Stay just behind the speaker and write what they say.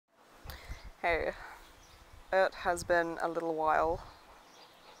Hey, it has been a little while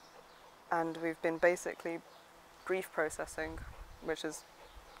and we've been basically grief processing, which is,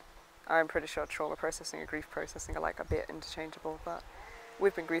 I'm pretty sure trauma processing and grief processing are like a bit interchangeable, but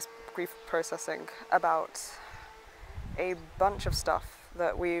we've been grief processing about a bunch of stuff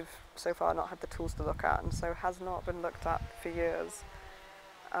that we've so far not had the tools to look at and so has not been looked at for years.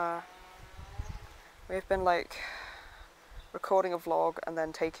 We've been like recording a vlog and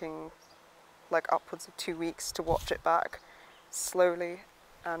then taking like upwards of 2 weeks to watch it back slowly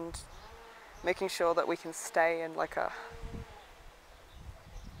and making sure that we can stay in like a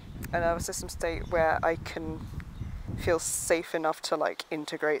nervous system state where I can feel safe enough to like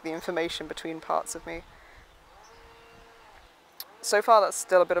integrate the information between parts of me. So far that's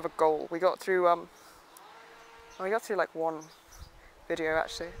still a bit of a goal. We got through like one video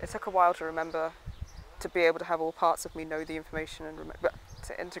actually. It took a while to remember to be able to have all parts of me know the information and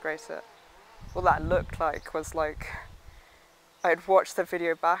to integrate it. What that looked like was like I'd watch the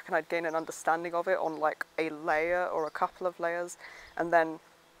video back and I'd gain an understanding of it on like a layer or a couple of layers, and then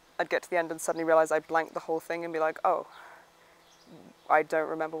I'd get to the end and suddenly realize I blanked the whole thing and be like, oh, I don't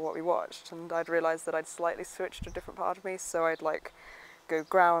remember what we watched, and I'd realize that I'd slightly switched a different part of me, so I'd like go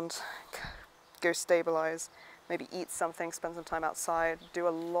ground, go stabilize, maybe eat something, spend some time outside, do a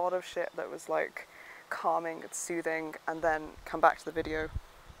lot of shit that was like calming and soothing, and then come back to the video,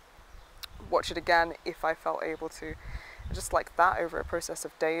 watch it again if I felt able to. Just like that over a process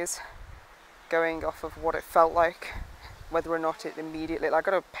of days, going off of what it felt like, whether or not it immediately, like,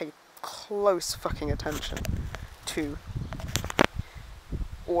 I gotta pay close fucking attention to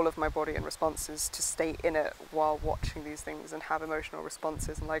all of my body and responses to stay in it while watching these things and have emotional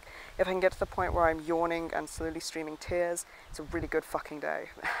responses. And like, if I can get to the point where I'm yawning and slowly streaming tears, it's a really good fucking day.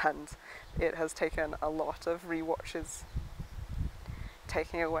 And it has taken a lot of rewatches,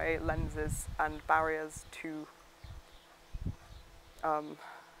 taking away lenses and barriers to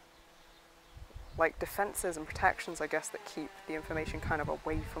like defenses and protections, I guess, that keep the information kind of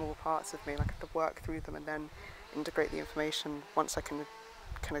away from all parts of me. Like I have to work through them and then integrate the information once I can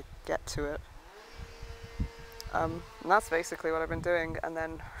kind of get to it. And that's basically what I've been doing, and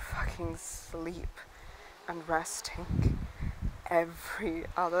then fucking sleep and resting every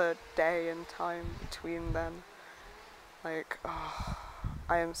other day and time between then. Like, oh,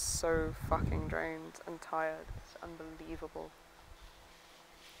 I am so fucking drained and tired. It's unbelievable.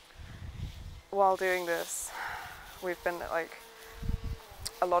 While doing this, we've been like,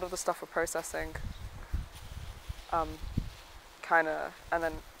 a lot of the stuff we're processing, kind of, and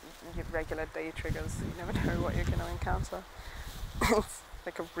then your regular day triggers, you never know what you're going to encounter. It's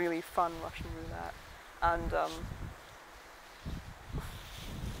like a really fun Russian roulette. And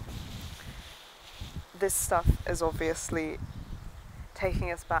this stuff is obviously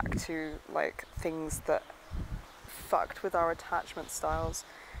taking us back to like things that fucked with our attachment styles,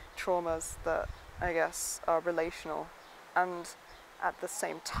 traumas that I guess are relational. And at the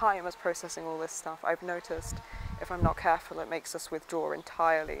same time as processing all this stuff, I've noticed if I'm not careful it makes us withdraw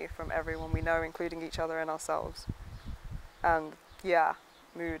entirely from everyone we know, including each other and ourselves. And yeah,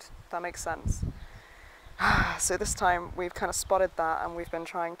 mood, that makes sense. So this time we've kind of spotted that, and we've been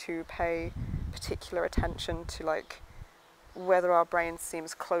trying to pay particular attention to like whether our brain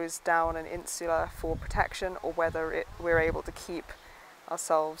seems closed down and insular for protection, or whether we're able to keep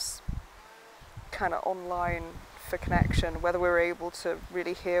ourselves kind of online for connection, whether we're able to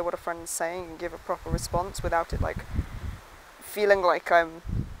really hear what a friend's saying and give a proper response without it like feeling like I'm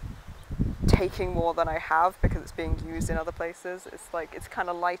taking more than I have because it's being used in other places. It's like, it's kind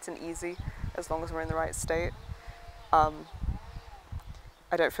of light and easy as long as we're in the right state.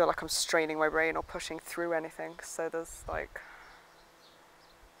 I don't feel like I'm straining my brain or pushing through anything, so there's like,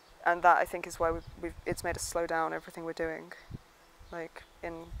 and that I think is why it's made us slow down everything we're doing, like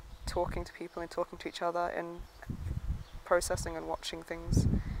in talking to people and talking to each other, in processing and watching things.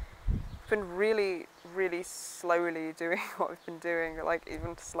 We've been really, really slowly doing what we've been doing, like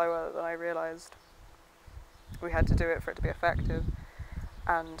even slower than I realised. We had to do it for it to be effective,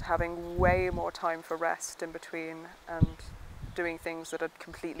 and having way more time for rest in between, and doing things that are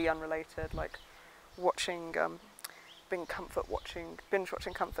completely unrelated, like watching, binge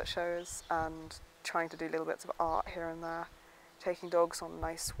watching comfort shows, and trying to do little bits of art here and there, taking dogs on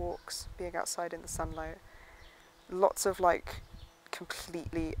nice walks, being outside in the sunlight. Lots of like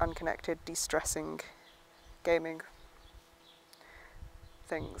completely unconnected, de-stressing gaming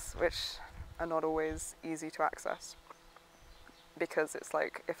things, which are not always easy to access. Because it's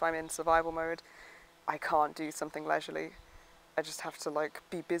like, if I'm in survival mode, I can't do something leisurely. I just have to like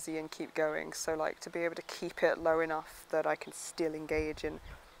be busy and keep going. So like to be able to keep it low enough that I can still engage in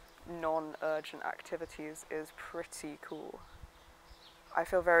non-urgent activities is pretty cool. I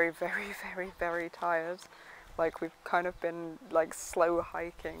feel very, very, very, very tired. Like we've kind of been like slow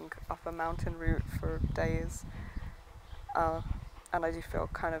hiking up a mountain route for days, and I do feel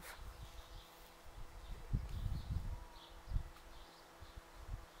kind of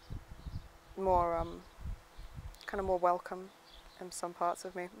more more welcome in some parts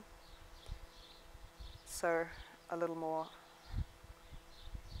of me. So a little more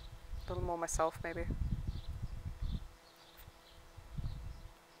myself maybe.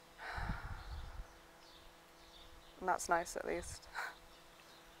 And that's nice at least.